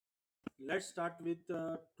Let's start with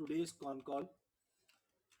today's con call.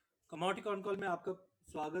 Commodity con call में आपका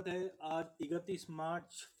स्वागत है। आज 31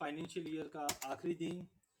 मार्च फाइनेंशियल ईयर का आखिरी दिन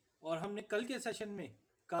और हमने कल के सेशन में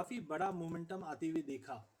काफ़ी बड़ा मोमेंटम आते हुए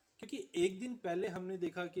देखा, क्योंकि एक दिन पहले हमने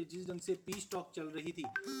देखा कि जिस ढंग से पी स्टॉक चल रही थी,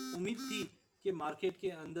 उम्मीद थी कि मार्केट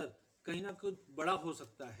के अंदर कहीं ना कुछ बड़ा हो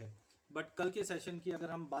सकता है। बट कल के सेशन की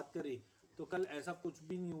अगर हम बात करें तो कल ऐसा कुछ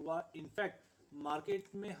भी नहीं हुआ। इनफैक्ट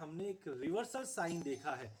मार्केट में हमने एक रिवर्सल साइन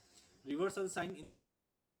देखा है। रिवर्सल साइन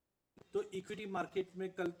तो इक्विटी मार्केट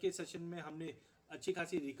में कल के सेशन में हमने अच्छी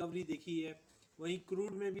खासी रिकवरी देखी है। वहीं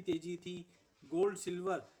क्रूड में भी तेजी थी, गोल्ड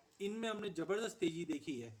सिल्वर इनमें हमने ज़बरदस्त तेजी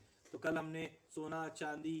देखी है। तो कल हमने सोना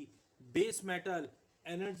चांदी, बेस मेटल,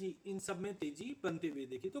 एनर्जी इन सब में तेजी बनते हुए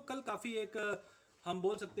देखी। तो कल काफ़ी एक हम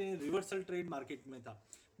बोल सकते हैं रिवर्सल ट्रेड मार्केट में था।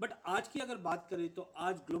 बट आज की अगर बात करें तो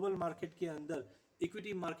आज ग्लोबल मार्केट के अंदर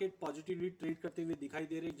इक्विटी मार्केट पॉजिटिवली ट्रेड करते हुए दिखाई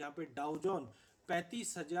दे रहे हैं, जहां पे डाउ जोन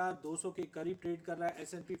 35,200 के करीब ट्रेड कर रहा है,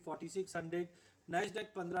 S&P 4600,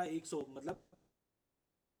 नैस्डैक 15,100 मतलब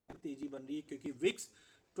तेजी बन रही है, क्योंकि विक्स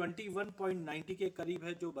 21.90 के करीब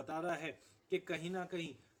है, जो बता रहा है कि कहीं ना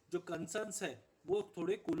कहीं जो कंसर्न्स है वो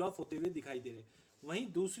थोड़े कूल ऑफ होते हुए दिखाई दे रहे।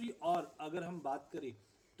 वहीं दूसरी और अगर हम बात करें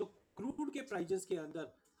तो क्रूड के प्राइजेस के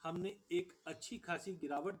अंदर हमने एक अच्छी खासी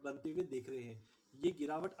गिरावट बनते हुए देख रहे हैं। ये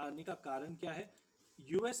गिरावट आने का कारण क्या है?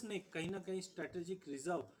 यूएस ने कहीं ना कहीं स्ट्रेटेजिक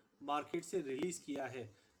रिजर्व मार्केट से रिलीज किया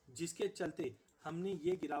है, जिसके चलते हमने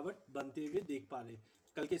ये गिरावट बनते हुए देख पा रहे।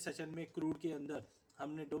 कल के सेशन में क्रूड के अंदर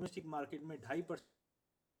हमने डोमेस्टिक मार्केट में 2.5%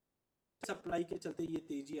 सप्लाई के चलते ये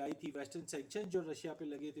तेजी आई थी। वेस्टर्न सैंक्शन जो रशिया पे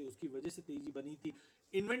लगे थे उसकी वजह से तेजी बनी थी।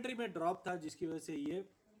 इन्वेंट्री में ड्रॉप था जिसकी वजह से ये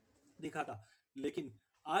दिखा था। लेकिन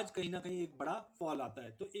आज कहीं ना कहीं एक बड़ा फॉल आता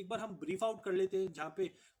है। तो एक बार हम ब्रीफ आउट कर लेते हैं, जहां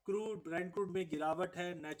पे क्रूड ब्रांड क्रूड में गिरावट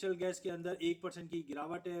है, नेचुरल गैस के अंदर 1% की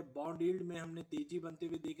गिरावट है, बॉन्ड यील्ड में हमने तेजी बनते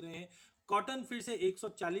हुए देख रहे हैं, कॉटन फिर से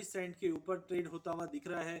 140 सेंट के ऊपर ट्रेड होता हुआ दिख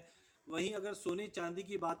रहा है। वहीं अगर सोने चांदी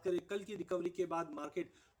की बात करें, कल की रिकवरी के बाद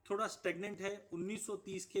मार्केट थोड़ा स्टेगनेंट है,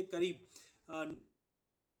 1930 के करीब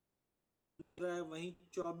रहा है। वहीं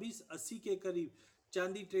 2480 के करीब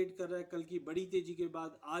चांदी ट्रेड कर रहा है। कल की बड़ी तेजी के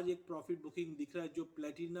बाद आज एक प्रॉफिट बुकिंग दिख रहा है, जो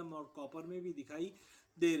प्लेटिनम और कॉपर में भी दिखाई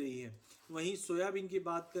दे रही है। वहीं सोयाबीन की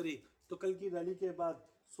बात करें तो कल की रैली के बाद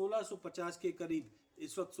 1650 के करीब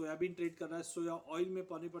इस वक्त सोयाबीन ट्रेड कर रहा है। सोया ऑयल में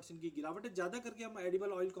 0.25% की गिरावट है। ज़्यादा करके हम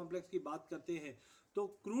एडिबल ऑयल कॉम्प्लेक्स की बात करते हैं तो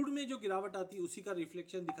क्रूड में जो गिरावट आती है उसी का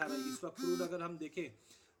रिफ्लेक्शन दिखा रहा है। इस वक्त क्रूड अगर हम देखें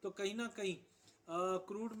तो कहीं ना कहीं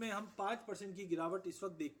क्रूड में हम 5% की गिरावट इस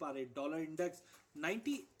वक्त देख पा रहे हैं। डॉलर इंडेक्स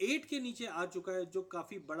 98 के नीचे आ चुका है, जो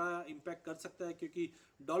काफ़ी बड़ा इम्पैक्ट कर सकता है, क्योंकि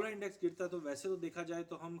डॉलर इंडेक्स गिरता है तो वैसे तो देखा जाए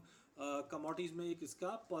तो हम कमोडिटीज़ में एक इसका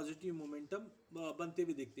पॉजिटिव मोमेंटम बनते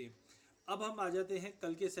हुए देखते हैं। अब हम आ जाते हैं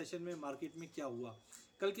कल के सेशन में मार्केट में क्या हुआ।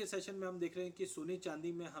 कल के सेशन में हम देख रहे हैं कि सोने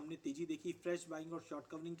चांदी में हमने तेजी देखी। फ्रेश बाइंग और शॉर्ट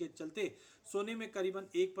कवरिंग के चलते सोने में करीबन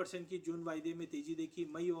 1% की जून वायदे में तेजी देखी।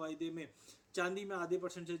 मई वायदे में चांदी में आधे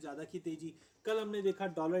परसेंट से ज़्यादा की तेजी। कल हमने देखा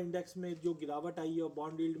डॉलर इंडेक्स में जो गिरावट आई है और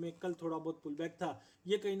बॉन्ड यील्ड में कल थोड़ा बहुत पुलबैक था।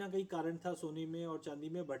 ये कहीं ना कहीं कारण था सोने में और चांदी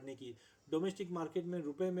में बढ़ने की। डोमेस्टिक मार्केट में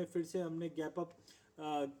रुपए में फिर से हमने गैप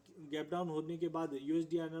डाउन होने के बाद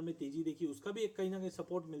USD/INR में तेजी देखी, उसका भी एक कहीं ना कहीं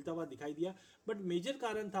सपोर्ट मिलता हुआ दिखाई दिया। बट मेजर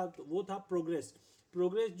कारण था तो वो था प्रोग्रेस।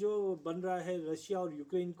 प्रोग्रेस जो बन रहा है रशिया और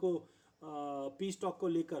यूक्रेन को पी स्टॉक को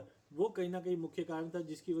लेकर, वो कहीं ना कहीं मुख्य कारण था,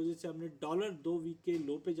 जिसकी वजह से हमने डॉलर 2 वीक के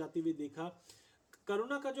लो पे जाते हुए देखा।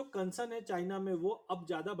 कोरोना का जो कंसर्न है चाइना में वो अब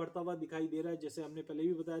ज्यादा बढ़ता हुआ दिखाई दे रहा है। जैसे हमने पहले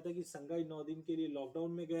भी बताया था कि संघाई 9 दिन के लिए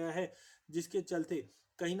लॉकडाउन में गया है, जिसके चलते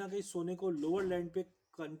कहीं ना कहीं सोने को लोअर लैंड पे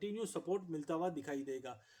कंटिन्यू सपोर्ट मिलता हुआ दिखाई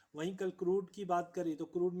देगा। वहीं कल क्रूड की बात करें तो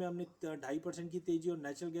क्रूड में हमने 2.5% की तेजी और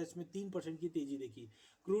नेचुरल गैस में 3% की तेजी देखी।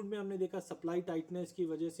 क्रूड में हमने देखा सप्लाई टाइटनेस की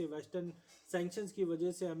वजह से, वेस्टर्न सैंक्शंस की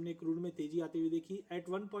वजह से हमने क्रूड में तेजी आती हुई देखी। Eight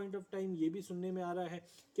one point of time ये भी सुनने में आ रहा है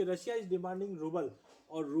कि रशिया इज डिमांडिंग रूबल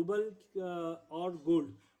और रूबल और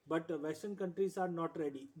gold, but western countries are not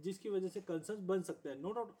ready, जिसकी वजह से कंसर्न बन सकता है।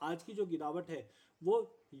 नो डाउट आज की जो गिरावट है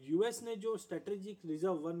वो यूएस ने जो स्ट्रेटेजिक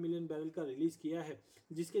रिजर्व 1 मिलियन बैरल का रिलीज किया है,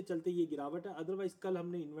 जिसके चलते ये गिरावट है। अदरवाइज कल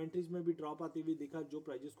हमने इन्वेंट्रीज में भी ड्रॉप आते हुए देखा, जो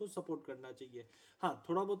प्राइजेस को सपोर्ट करना चाहिए। हाँ,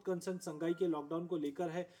 थोड़ा बहुत कंसर्न संघाई के लॉकडाउन को लेकर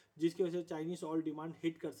है, जिसकी वजह से चाइनीज ऑयल डिमांड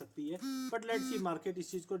हिट कर सकती है। बट लेट्स सी, मार्केट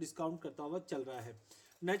इस चीज को डिस्काउंट करता हुआ चल रहा है।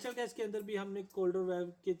 नेचुरल गैस के अंदर भी हमने कोल्डर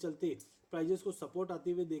वेव के चलते प्राइजेस को सपोर्ट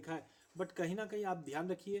आते हुए देखा है। बट कहीं ना कहीं आप ध्यान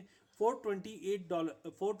रखिए,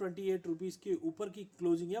 $428 के ऊपर की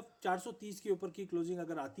क्लोजिंग या 430 के ऊपर की क्लोजिंग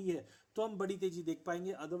अगर आती है तो हम बड़ी तेजी देख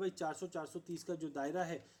पाएंगे। अदरवाइज 400 430 का जो दायरा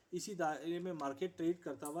है, इसी दायरे में मार्केट ट्रेड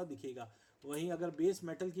करता हुआ दिखेगा। वहीं अगर बेस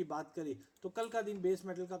मेटल की बात करें तो कल का दिन बेस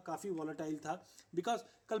मेटल का काफ़ी वॉलेटाइल था, बिकॉज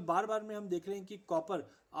कल बार बार में हम देख रहे हैं कि कॉपर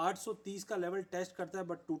 830 का लेवल टेस्ट करता है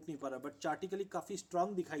बट टूट नहीं पा रहा, बट चार्टिकली काफ़ी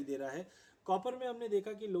स्ट्रांग दिखाई दे रहा है। कॉपर में हमने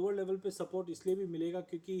देखा कि लोअर लेवल पे सपोर्ट इसलिए भी मिलेगा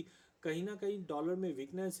क्योंकि कहीं ना कहीं डॉलर में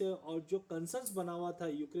वीकनेस है, और जो कंसर्न्स बना हुआ था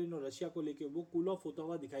यूक्रेन और रशिया को लेके वो कूल ऑफ होता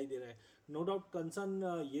हुआ दिखाई दे रहा है। नो डाउट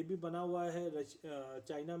कंसर्न ये भी बना हुआ है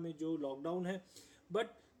चाइना में जो लॉकडाउन है, बट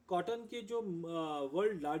कॉटन के जो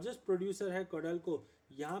वर्ल्ड लार्जेस्ट प्रोड्यूसर है कोडाल्को,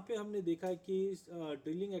 यहाँ पे हमने देखा है कि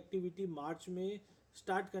ड्रिलिंग एक्टिविटी मार्च में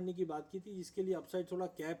स्टार्ट करने की बात की थी, जिसके लिए अपसाइड थोड़ा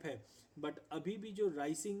कैप है, बट अभी भी जो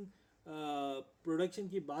राइसिंग प्रोडक्शन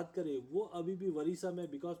की बात करें वो अभी भी वरीसम है,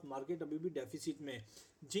 बिकॉज मार्केट अभी भी डेफिसिट में है।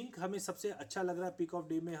 जिंक हमें सबसे अच्छा लग रहा है, पिक ऑफ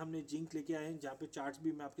डे में हमने जिंक लेके आए हैं, जहाँ पे चार्ट्स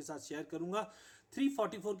भी मैं आपके साथ शेयर करूंगा।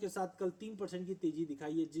 344 के साथ कल 3% की तेजी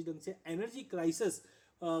दिखाई है, जिस ढंग से एनर्जी क्राइसिस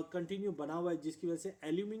कंटिन्यू बना हुआ है, जिसकी वजह से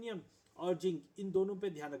एल्यूमिनियम और जिंक इन दोनों पे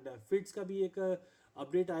ध्यान रखना है। फिट्स का भी एक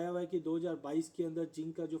अपडेट आया हुआ है कि 2022 के अंदर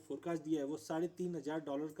जिंक का जो फोरकास्ट दिया है वो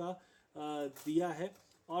 $3,500 का दिया है,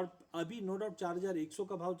 और अभी नो डाउट 4,100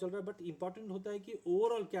 का भाव चल रहा है, बट इंपॉर्टेंट होता है कि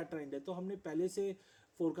ओवरऑल क्या ट्रेंड है। तो हमने पहले से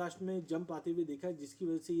फोरकास्ट में जंप आते हुए देखा है, जिसकी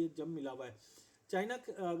वजह से ये जंप मिला हुआ है। चाइना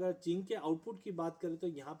अगर चीन के आउटपुट की बात करें तो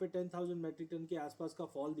यहाँ पे 10,000 मेट्रिक टन के आसपास का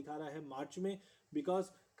फॉल दिखा रहा है मार्च में,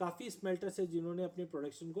 बिकॉज काफ़ी स्मेल्टर्स है जिन्होंने अपने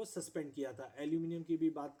प्रोडक्शन को सस्पेंड किया था। एल्यूमिनियम की भी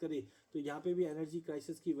बात करें तो यहाँ पे भी एनर्जी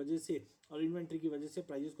क्राइसिस की वजह से और इन्वेंट्री की वजह से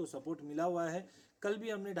प्राइसेस को सपोर्ट मिला हुआ है। कल भी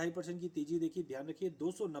हमने 2.5% की तेजी देखी। ध्यान रखिए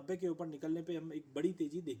 290 के ऊपर निकलने पे हम एक बड़ी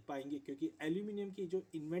तेजी देख पाएंगे, क्योंकि एल्यूमिनियम की जो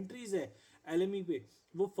इन्वेंट्रीज है एलएमई पे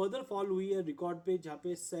वो फर्दर फॉल हुई है रिकॉर्ड पे, जहाँ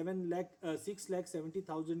पे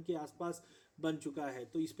 6,70,000 के आसपास बन चुका है।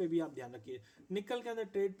 तो इस पे भी आप ध्यान रखिए। निकल के अंदर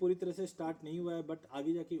ट्रेड पूरी तरह से स्टार्ट नहीं हुआ है, बट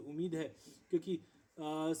आगे जाके उम्मीद है, क्योंकि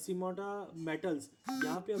सिमोटा मेटल्स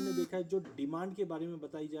यहाँ पे हमने देखा है जो डिमांड के बारे में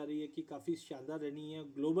बताई जा रही है कि काफ़ी शानदार रहनी है।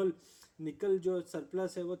 ग्लोबल निकल जो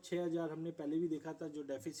सरप्लस है वो 6,000 हमने पहले भी देखा था, जो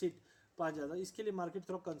डेफिसिट 5,000, इसके लिए मार्केट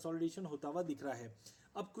थोड़ा कंसोलिडेशन होता हुआ दिख रहा है।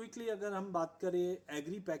 अब क्विकली अगर हम बात करें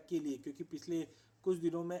एग्री पैक के लिए, क्योंकि पिछले कुछ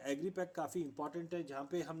दिनों में एग्री पैक काफ़ी इंपॉर्टेंट है, जहाँ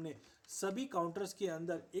पे हमने सभी काउंटर्स के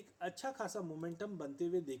अंदर एक अच्छा खासा मोमेंटम बनते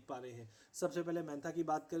हुए देख पा रहे हैं। सबसे पहले मैंथा की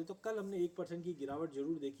बात करें तो कल हमने 1% की गिरावट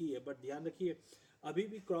जरूर देखी है, बट ध्यान रखिए अभी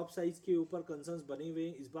भी क्रॉप साइज के ऊपर कंसर्न्स बने हुए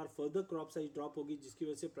हैं। इस बार फर्दर क्रॉप साइज ड्रॉप होगी, जिसकी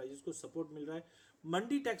वजह से प्राइसेस को सपोर्ट मिल रहा है।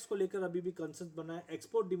 मंडी टैक्स को लेकर अभी भी कंसर्न्स बना है।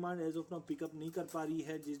 Export demand as of now pickup नहीं कर पा रही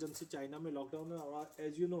है, जिस ढंग से चाइना में लॉकडाउन है, और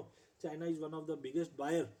as you know China is one of the biggest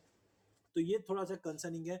buyer, तो ये थोड़ा सा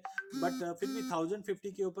कंसर्निंग है। बट फिर भी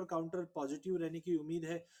 1,050 के ऊपर काउंटर पॉजिटिव रहने की उम्मीद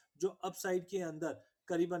है, जो अपसाइड के अंदर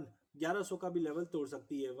करीबन 1,100 का भी लेवल तोड़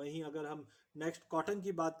सकती है। वहीं अगर हम नेक्स्ट कॉटन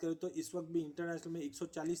की बात करें तो इस वक्त भी इंटरनेशनल में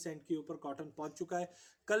 140 सेंट के ऊपर कॉटन पहुंच चुका है।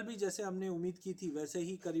 कल भी जैसे हमने उम्मीद की थी वैसे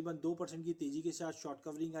ही करीबन 2% की तेजी के साथ शॉर्ट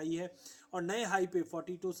कवरिंग आई है, और नए हाई पे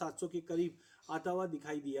 42,700 के करीब आता हुआ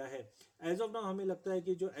दिखाई दिया है। एज ऑफ नाउ हमें लगता है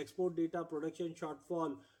कि जो एक्सपोर्ट डेटा, प्रोडक्शन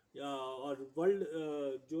शॉर्टफॉल और वर्ल्ड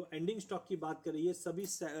जो एंडिंग स्टॉक की बात करें, ये सभी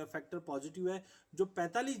फैक्टर पॉजिटिव है, जो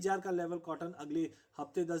 45,000 का लेवल कॉटन अगले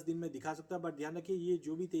हफ्ते 10 दिन में दिखा सकता है। बट ध्यान रखिए ये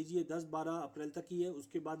जो भी तेजी है 10-12 अप्रैल तक ही है,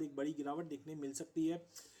 उसके बाद एक बड़ी गिरावट देखने मिल सकती है।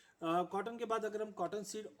 कॉटन के बाद अगर हम कॉटन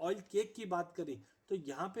सीड ऑयल केक की बात करें तो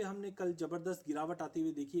यहाँ पे हमने कल जबरदस्त गिरावट आती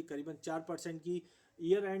हुई देखी है, करीबन 4% की।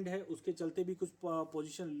 ईयर एंड है, उसके चलते भी कुछ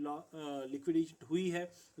पोजीशन लिक्विडेट हुई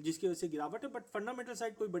है, जिसकी वजह से गिरावट है, बट फंडामेंटल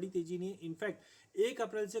साइड कोई बड़ी तेजी नहीं है। इनफैक्ट 1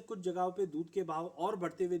 अप्रैल से कुछ जगहों पे दूध के भाव और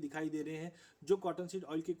बढ़ते हुए दिखाई दे रहे हैं, जो कॉटन सीड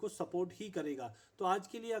ऑयल केक को सपोर्ट ही करेगा। तो आज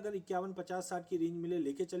के लिए अगर 51-50-60 की रेंज मिले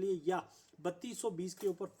लेके चलिए, या 3220 के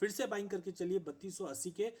ऊपर फिर से बाइंग करके चलिए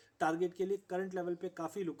 3280 के टारगेट के लिए। करंट लेवल पे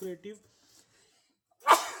काफी लुक्रेटिव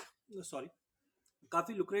सॉरी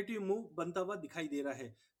काफी लुक्रेटिव मूव बनता हुआ दिखाई दे रहा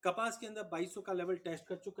है। कपास के अंदर 2200 का लेवल टेस्ट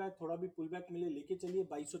कर चुका है, थोड़ा भी पुल बैक मिले लेके चलिए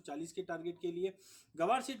 2240 के टारगेट के लिए।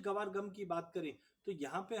 गवार सीट गवार गम की बात करें तो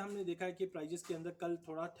यहाँ पे हमने देखा है कि प्राइजेस के अंदर कल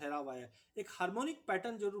थोड़ा ठहराव आया है। एक हार्मोनिक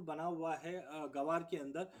पैटर्न जरूर बना हुआ है गवार के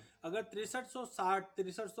अंदर। अगर 6360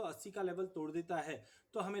 6380 का लेवल तोड़ देता है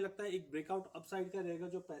तो हमें लगता है एक ब्रेकआउट अपसाइड का रहेगा,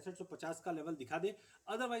 जो 6550 का लेवल दिखा दे।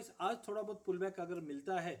 अदरवाइज आज थोड़ा बहुत पुल बैक अगर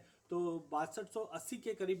मिलता है तो 6280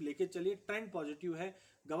 के करीब लेके चलिए, ट्रेंड पॉजिटिव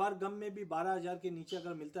है। गवार गम में भी 12,000 के नीचे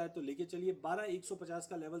अगर मिलता है तो लेके चलिए। 12,150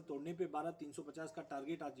 का लेवल तोड़ने पे 12,350 का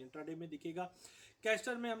टारगेट आज इंट्राडे में दिखेगा।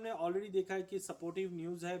 कैस्टर में हमने ऑलरेडी देखा है कि सपोर्टिव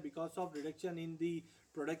न्यूज है because of reduction in the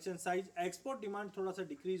production size. Export demand थोड़ा सा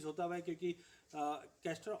डिक्रीज होता हुआ है, क्योंकि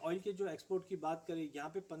कैस्टर ऑयल के जो एक्सपोर्ट की बात करें यहाँ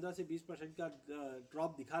पे 15 से 20% का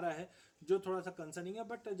ड्रॉप दिखा रहा है, जो थोड़ा सा कंसर्निंग है।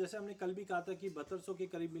 बट जैसे हमने कल भी कहा था कि 7200 के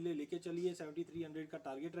करीब मिले लेके चलिए, 7300 का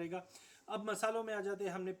टारगेट रहेगा। अब मसालों में आ जाते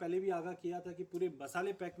हैं। हमने पहले भी आगाह किया था कि पूरे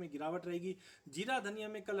मसाले पैक में गिरावट रहेगी। जीरा धनिया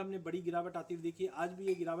में कल हमने बड़ी गिरावट आती हुई देखी, आज भी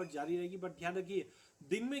ये गिरावट जारी रहेगी, बट ध्यान रखिए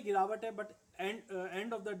दिन में गिरावट है, but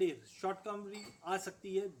end of the day short covering आ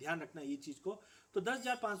सकती है, ध्यान रखना ये चीज को। तो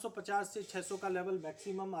 10,550 से 600 का लेवल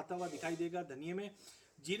मैक्सिमम आता हुआ दिखाई देगा धनिये में।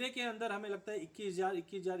 जीरे के अंदर हमें लगता है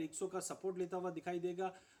 21,100 का सपोर्ट लेता हुआ दिखाई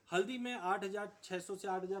देगा। हल्दी में 8,600 से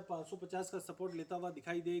 8,550 का सपोर्ट लेता हुआ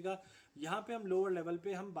दिखाई देगा। यहाँ पे हम लोअर लेवल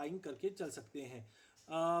पे हम बाइंग करके चल सकते हैं।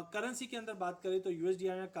 करेंसी के अंदर बात करें तो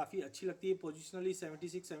यूएसडी काफ़ी अच्छी लगती है, पोजिशनली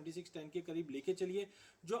 76-10 के करीब लेके चलिए।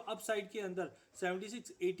 जो अप साइड के अंदर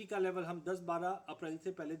 76-80 का लेवल हम 10-12 अप्रैल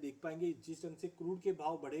से पहले देख पाएंगे। जिस ढंग से क्रूड के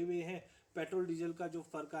भाव बढ़े हुए हैं, पेट्रोल डीजल का जो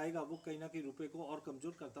फर्क आएगा वो कहीं ना कहीं रुपए को और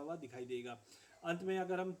कमजोर करता हुआ दिखाई देगा। अंत में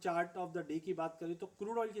अगर हम चार्ट ऑफ द डे की बात करें तो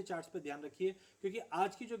क्रूड ऑयल के चार्ट्स पे ध्यान रखिए, क्योंकि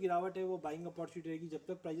आज की जो गिरावट है वो बाइंग अपॉर्चुनिटी रहेगी। जब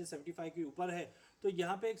तक प्राइस 75 के ऊपर है तो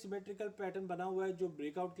यहाँ पे एक सिमेट्रिकल पैटर्न बना हुआ है जो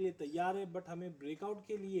ब्रेकआउट के लिए तैयार है, बट हमें ब्रेकआउट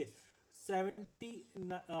के लिए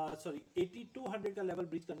 8200 का लेवल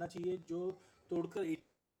ब्रीच करना चाहिए, जो तोड़कर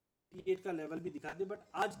 88 का लेवल भी दिखा दे, बट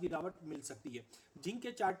आज गिरावट मिल सकती है। जिंक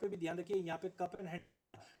के चार्ट पे भी ध्यान रखिए, यहाँ पे cup and hand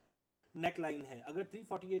neckline है। अगर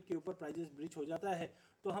 348 के ऊपर प्राइजेस ब्रीच हो जाता है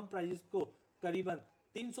तो हम प्राइजेस को करीबन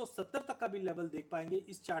 370 तक का भी लेवल देख पाएंगे।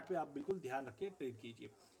 इस चार्ट पे आप बिल्कुल ध्यान रख के ट्रेड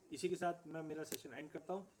कीजिए। इसी के साथ मैं मेरा सेशन एंड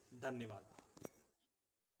करता हूं। धन्यवाद।